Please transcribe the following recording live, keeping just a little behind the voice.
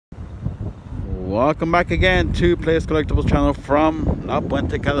Welcome back again to Playdays Collectibles channel from La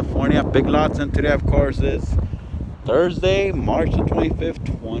Puente, California. Big lots, and today of course is Thursday, March the 25th,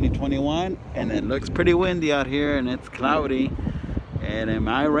 2021, and it looks pretty windy out here and it's cloudy, and it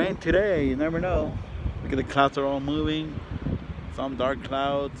might rain today. You never know. Look at the clouds are all moving. Some dark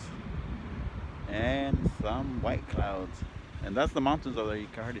clouds and some white clouds, and that's the mountains over there. You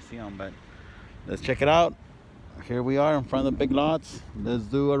can hardly see them, but let's check it out. Here we are in front of the big lots. Let's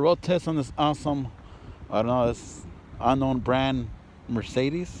do a road test on this awesome, I don't know, this unknown brand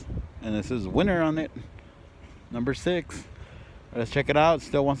Mercedes, and this is winner on it, number 6. Let's check it out. It's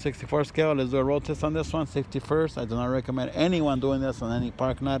still 1/64 scale. Let's do a road test on this one. Safety first. I do not recommend anyone doing this on any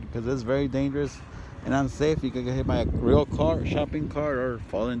parking lot because it's very dangerous and unsafe. You can get hit by a real car, shopping cart, or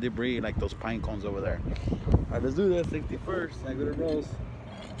falling debris like those pine cones over there. All right, let's do this. Safety first. I go to rolls.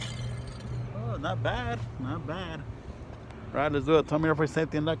 Oh, not bad, not bad. Right, let's do it. Tell me for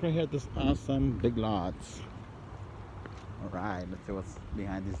safety and luck right here at this awesome big lots. All right, let's see what's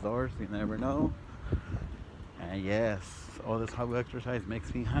behind these doors. You never know. And yes, all this Hotwheels exercise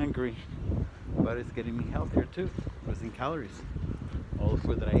makes me hungry, but it's getting me healthier too, losing calories. All the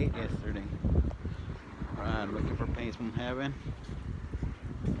food that I ate yesterday. All right, looking for paints from heaven.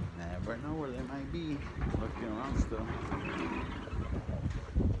 Never know where they might be. Looking around still.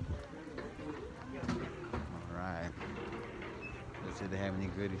 Let's see if they have any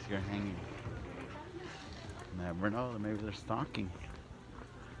goodies here hanging. Never know, maybe they're stocking.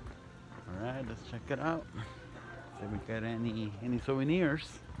 Alright, let's check it out. See if we got any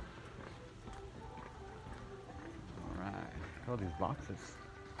souvenirs. Alright, look at all these boxes.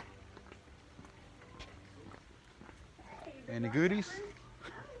 Any goodies?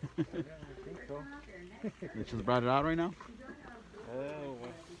 I think so. They just brought it out right now? Oh,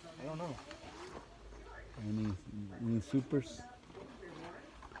 well, I don't know. Any supers?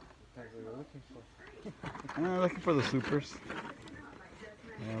 That's what we're looking for. I'm looking for the supers.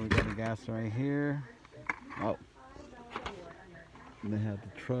 Yeah, we got the gas right here. Oh. And they have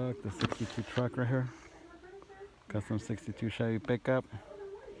the truck, the 62 truck right here. Custom 62 Chevy pickup.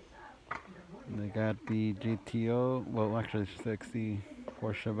 And they got the GTO, well actually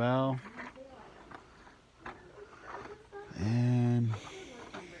 64 Chevelle. And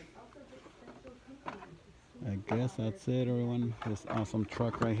I guess that's it, everyone. This awesome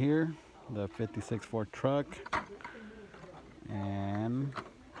truck right here, the 56 Ford truck. And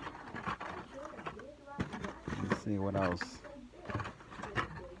let's see what else.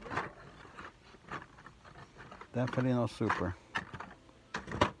 Definitely no super.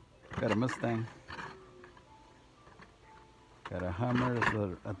 Got a Mustang. Got a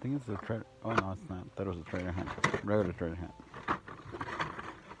Hummer. I think it's a trailer. Oh no, it's not. I thought it was a trailer hunt. Regular trailer hunt.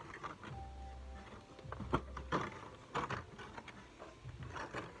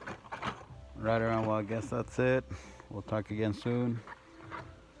 Right around, well, I guess that's it. We'll talk again soon.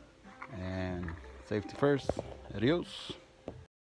 And safety first. Adios.